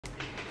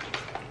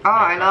Oh,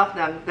 I love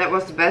them. That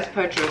was the best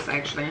purchase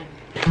actually.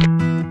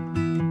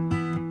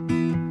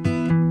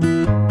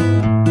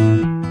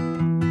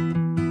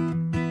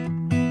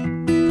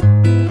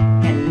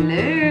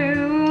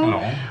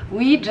 Hello.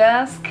 We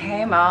just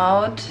came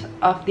out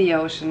of the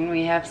ocean.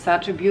 We have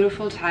such a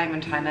beautiful time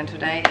in Thailand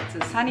today. It's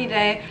a sunny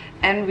day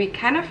and we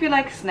kind of feel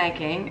like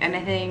snacking, and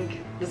I think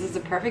this is the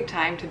perfect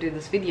time to do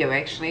this video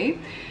actually,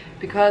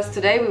 because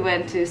today we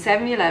went to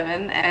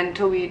 7-Eleven and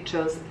Tobi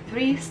chose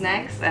 3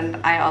 snacks and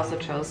I also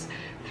chose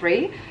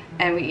 3,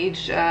 and we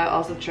each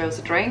also chose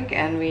a drink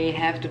and we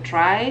have to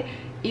try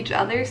each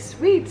other's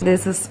sweets.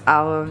 This is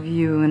our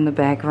view in the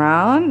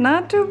background,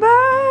 not too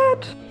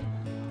bad.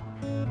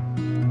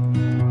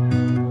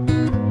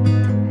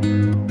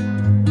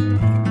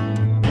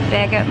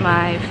 Back at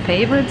my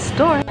favorite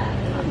store.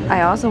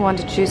 I also want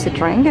to choose a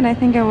drink and I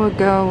think I will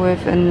go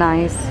with a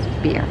nice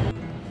beer.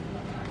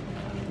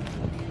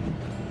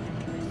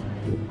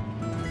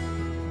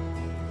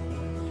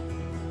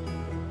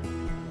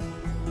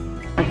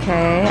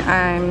 Okay,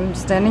 I'm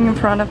standing in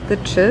front of the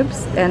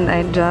chips and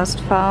I just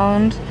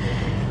found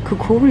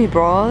kokori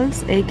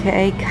balls,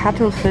 aka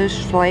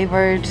cuttlefish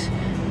flavored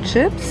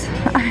chips.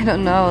 I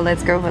don't know,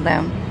 let's go for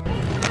them.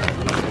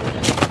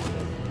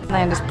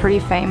 Thailand is pretty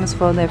famous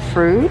for their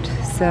fruit,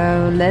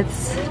 so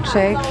let's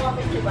check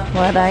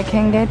what I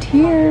can get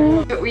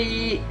here. Should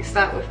we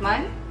start with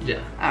mine? Yeah.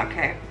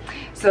 Okay,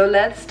 so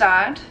let's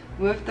start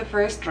with the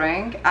first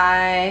drink.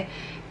 I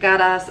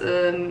got us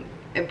a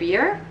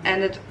beer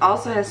and it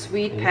also has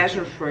sweet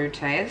passion fruit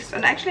taste,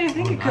 and actually I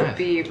think it could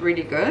be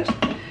really good,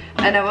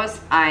 and I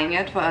was eyeing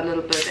it for a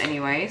little bit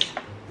anyways,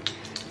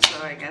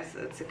 so I guess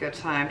it's a good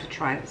time to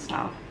try this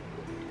now.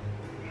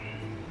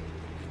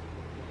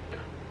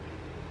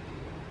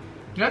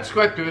 That's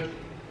quite good.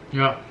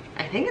 Yeah.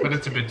 I think but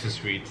it's a bit too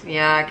sweet.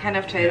 Yeah, it kind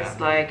of tastes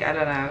like, I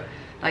don't know,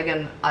 like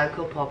an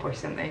alcohol pop or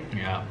something.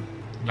 Yeah,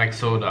 like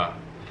soda.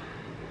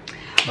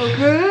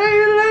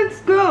 Okay, let's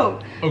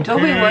go. Okay,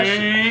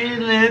 Tobi,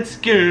 let's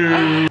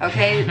go.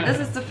 Okay, this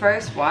is the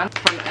first one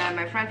from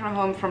my friend from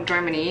home from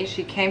Germany.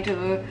 She came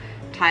to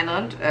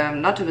Thailand,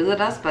 not to visit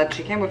us, but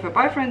she came with her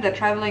boyfriend. They're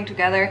traveling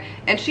together,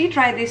 and she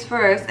tried these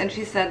first, and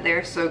she said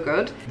they're so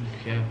good.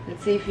 Okay.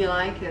 Let's see if you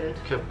like it.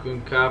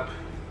 Cup.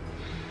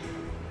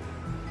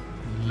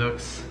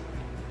 Looks.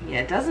 Yeah,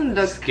 it doesn't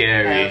look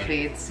scary.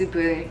 Healthy. It's super.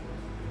 It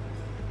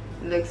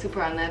looks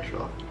super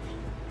unnatural.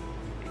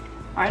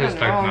 I Tastes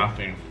don't know. like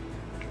nothing.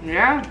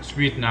 Yeah.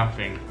 Sweet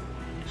nothing.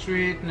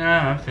 Sweet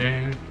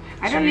nothing.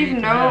 I don't even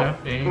know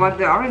what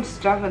the orange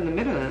stuff in the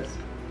middle is.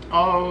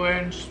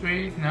 Orange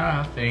sweet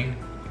nothing.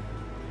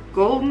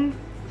 Golden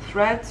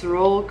threads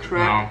roll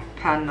crab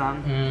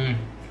pandan.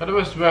 But it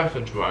was worth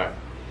a try.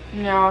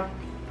 Yeah,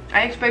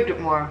 I expected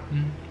more.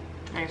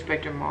 I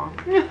expected more.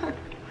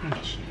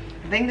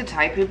 I think the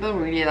Thai people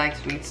really like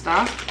sweet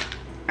stuff,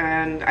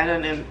 and I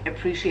don't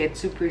appreciate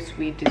super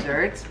sweet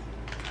desserts.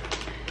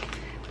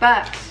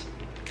 But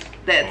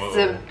that's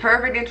a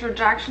perfect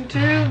introduction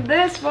to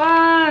this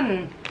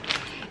one.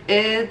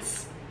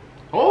 It's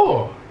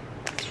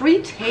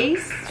 3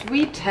 Taste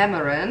Sweet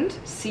Tamarind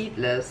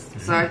Seedless.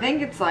 So I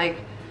think it's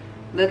like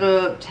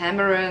little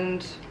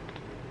tamarind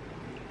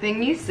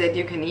thingies that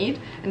you can eat,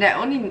 and I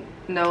only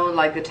know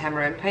like the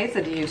tamarind paste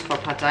that you use for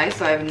pad thai,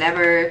 so I've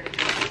never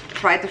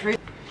tried the fruit.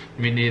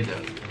 Me neither,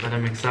 but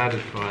I'm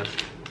excited for it.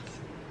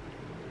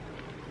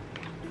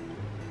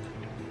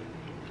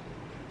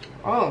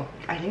 Oh,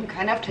 I think it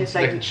kind of tastes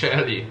like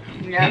jelly.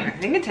 Yeah, I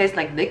think it tastes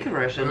like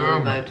licorice a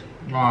little bit.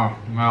 Oh,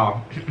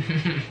 no.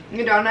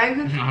 You don't like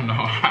it?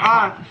 No.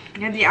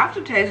 Yeah, the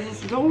aftertaste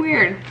is so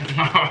weird.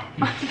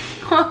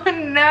 Oh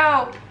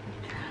no.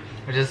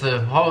 It is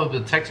a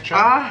horrible texture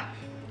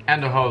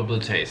and a horrible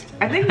taste.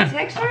 I think the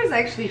texture is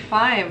actually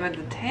fine, but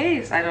the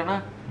taste, I don't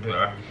know.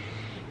 Yeah.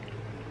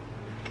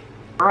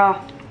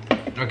 Oh.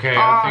 Okay,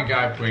 I think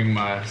I bring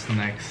my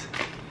snacks.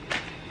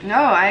 No,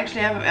 I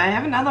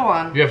have another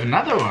one. You have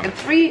another one? And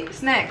 3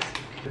 snacks.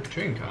 Good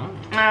drink, huh?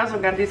 I also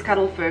got these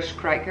cuttlefish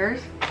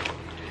crackers.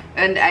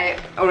 And I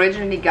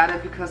originally got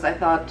it because I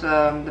thought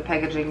the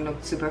packaging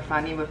looked super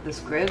funny with the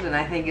squid, and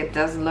I think it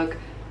doesn't look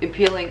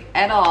appealing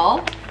at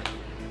all.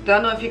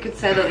 Don't know if you could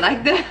sell it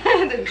like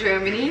that in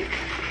Germany.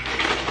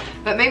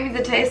 But maybe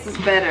the taste is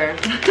better.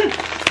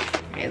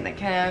 And they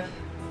kind of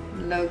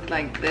look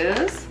like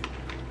this.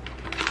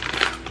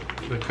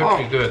 It could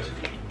be good.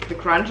 The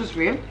crunch is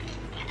real.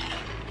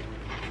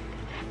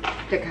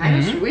 They're kind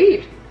of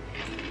sweet.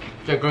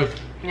 They're good.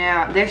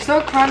 Yeah, they're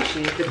so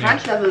crunchy. The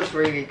crunch level is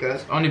really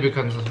good. Only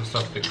because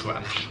of the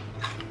crunch.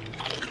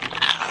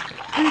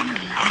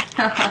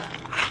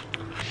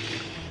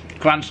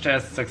 Crunch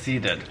test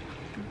succeeded.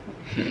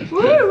 Woo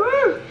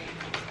woo!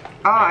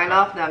 Oh, I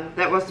love them.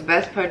 That was the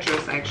best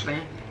purchase actually.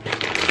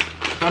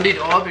 Don't eat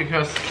all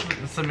because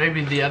so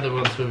maybe the other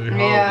ones will be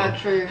horrible. Yeah,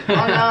 true.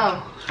 Oh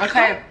no.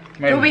 Okay.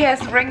 Tobi has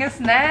to bring us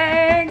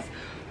snacks.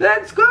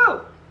 Let's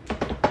go!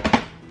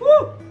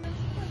 Woo!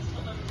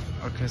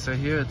 Okay, so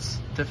here it's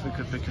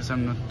difficult because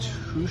I'm not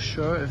too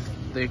sure if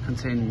they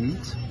contain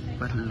meat,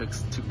 but it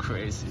looks too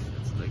crazy.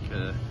 It's like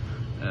a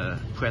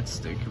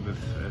breadstick with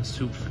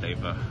soup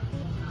flavor.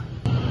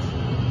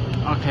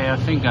 Okay, I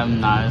think I'm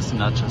nice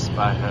not just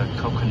by her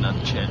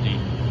coconut jelly.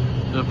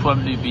 It will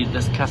probably be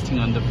disgusting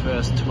on the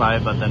first try,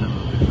 but then it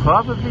will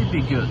probably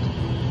be good.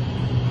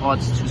 Oh,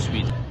 it's too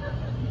sweet.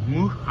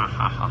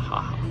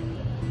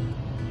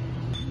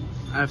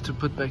 I have to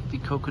put back the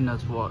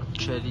coconut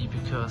jelly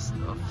because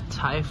of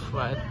Thai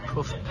fried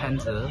puff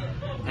pencil,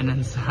 and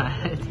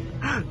inside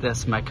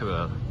there's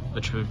mackerel,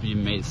 which will be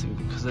amazing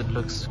because it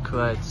looks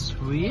quite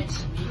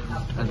sweet,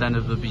 and then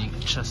it will be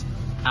just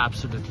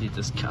absolutely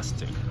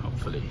disgusting,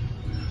 hopefully.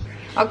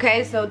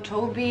 Okay, so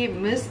Tobi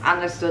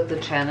misunderstood the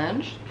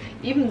challenge,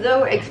 even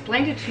though I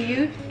explained it to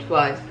you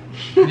twice.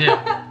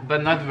 Yeah,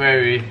 but not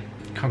very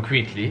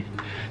concretely.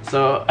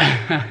 So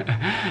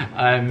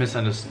I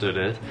misunderstood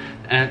it,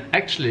 and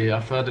actually I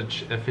thought that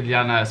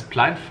Filiana is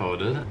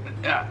blindfolded.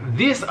 Yeah,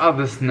 these are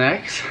the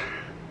snacks,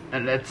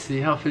 and let's see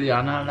how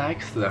Filiana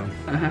likes them.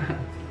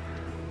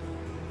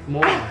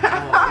 More,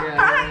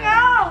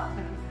 yeah.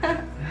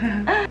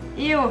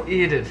 Ew.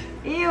 Eat it.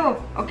 Ew.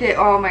 Okay,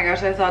 oh my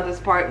gosh, I thought this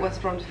part was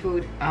from the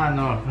food. Ah,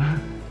 no.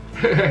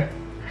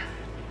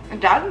 It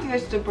doesn't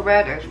taste super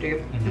bad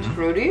actually. It's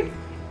fruity.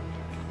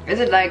 Is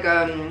it like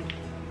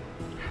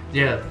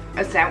yeah,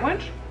 a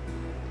sandwich?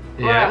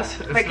 yes,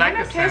 Or, it's but like kind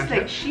a of tastes sandwich.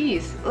 like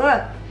cheese.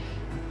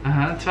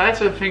 Ugh. Try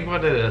to think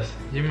what it is.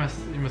 You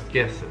must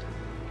guess it.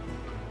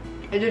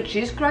 Is it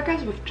cheese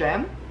crackers with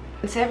jam?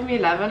 In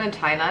 7-Eleven in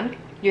Thailand,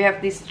 you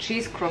have these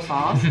cheese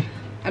croissants,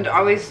 and it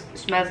always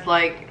smells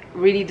like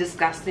really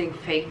disgusting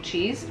fake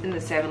cheese in the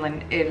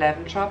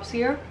 7-Eleven shops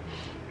here.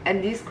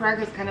 And these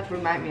crackers kind of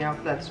remind me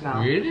of that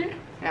smell. Really?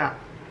 Yeah.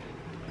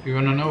 You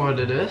wanna know what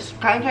it is?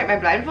 Can I take my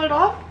blindfold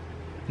off?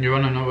 You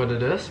wanna know what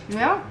it is?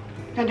 Yeah.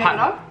 Can I take it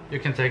off? You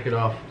can take it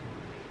off.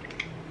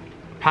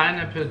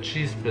 Pineapple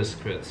cheese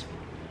biscuits.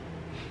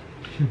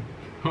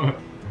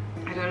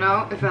 I don't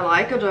know if I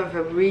like it or if I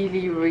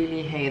really,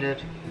 really hate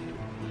it.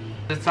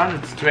 It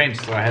sounded strange,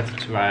 so I had to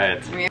try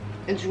it. Yeah.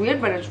 It's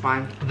weird, but it's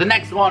fine. The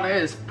next one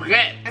is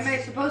bread. Am I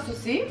supposed to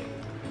see?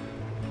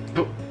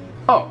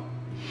 Oh.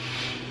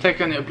 Take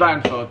on your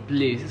blindfold,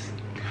 please.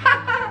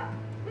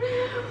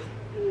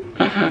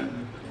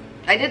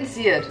 I didn't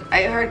see it.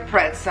 I heard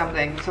pretz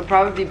something, so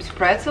probably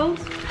pretzels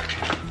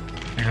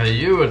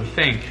You would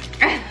think.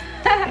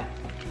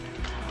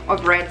 or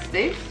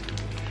breadsticks.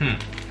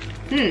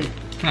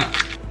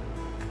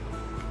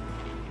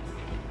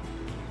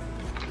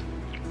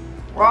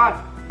 What?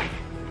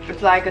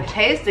 It's like a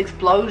taste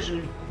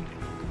explosion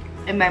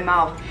in my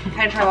mouth. Can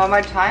I try one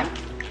more time?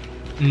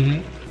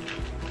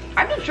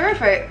 I'm not sure if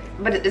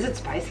but is it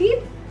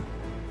spicy?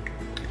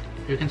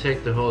 You can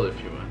take the whole if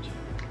you want.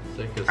 It's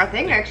like I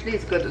think actually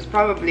it's good. It's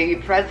probably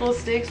pretzel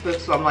sticks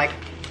with some like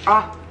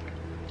salt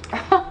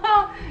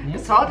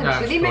and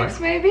chili mix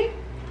maybe?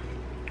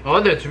 Oh,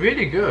 that's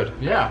really good.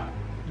 Yeah.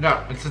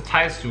 No, it's a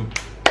Thai soup.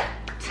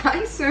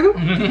 Thai soup?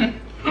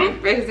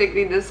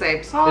 Basically the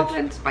same. Salt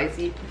and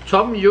spicy.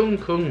 Tom Yum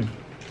Kung.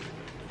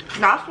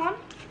 Last one?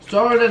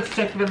 So let's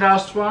take the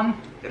last one.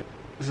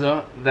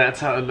 So that's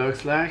how it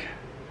looks like.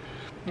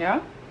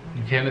 Yeah?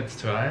 Okay, let's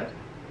try it.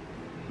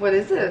 What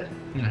is it?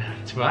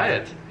 Try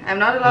it. I'm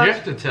not allowed. You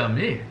have to tell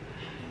me.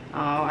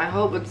 Oh, I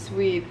hope it's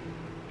sweet.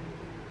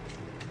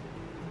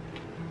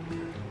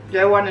 Do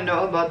I want to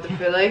know about the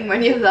filling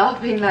when you're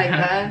laughing like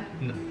that?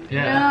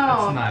 Yeah,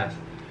 No. that's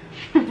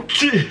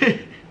nice.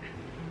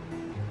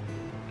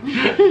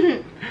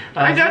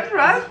 I don't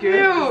trust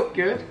you. It's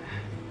good.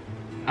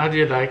 How do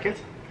you like it?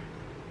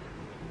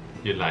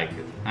 You like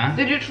it, huh?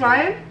 Did you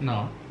try it?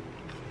 No.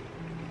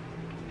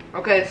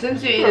 Okay,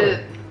 since you eat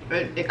it,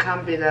 it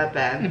can't be that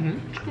bad.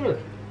 It's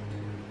good.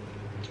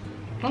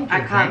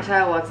 I can't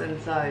tell what's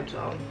inside,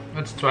 so.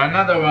 Let's try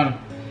another one.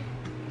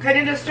 Can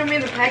you just show me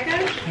the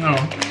package? No.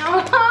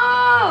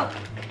 No!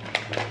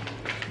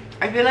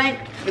 I feel like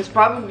it's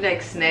probably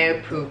like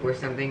snail poop or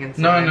something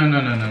inside. No,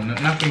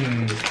 nothing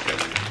in this.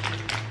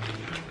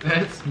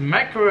 It's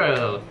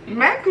mackerel.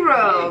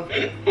 Mackerel!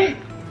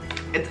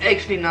 It's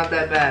actually not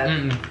that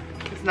bad.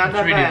 It's not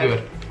that really bad.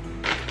 Good.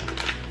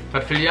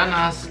 But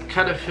Filiana's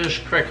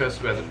cuttlefish crackers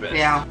were the best.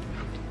 Yeah.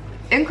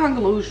 In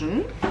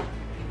conclusion,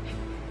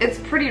 it's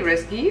pretty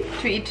risky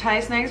to eat Thai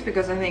snacks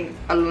because I think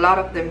a lot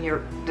of them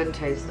here didn't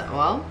taste that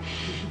well.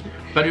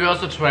 But we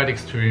also tried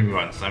extreme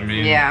ones. I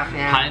mean,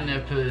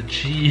 pineapple,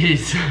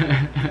 cheese,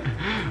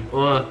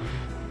 or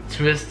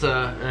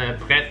twister,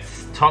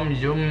 breads, tom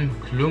yum,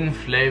 klung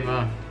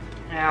flavor.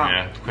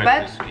 Yeah, quite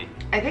but risky.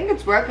 I think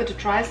it's worth it to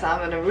try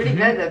some, and I'm really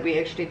glad that we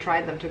actually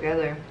tried them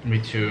together. Me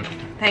too.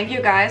 Thank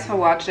you guys for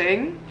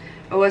watching.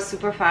 It was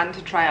super fun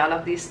to try all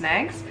of these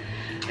snacks.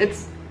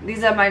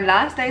 These are my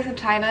last days in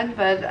Thailand,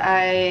 but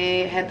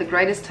I had the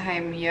greatest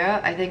time here.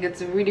 I think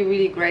it's a really,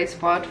 really great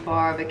spot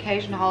for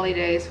vacation,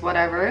 holidays,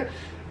 whatever.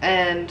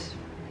 And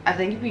I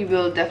think we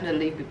will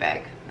definitely be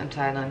back in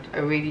Thailand. I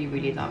really,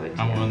 really love it.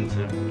 I want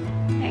to.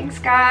 Thanks,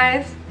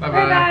 guys.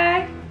 Bye-bye.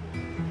 Bye-bye.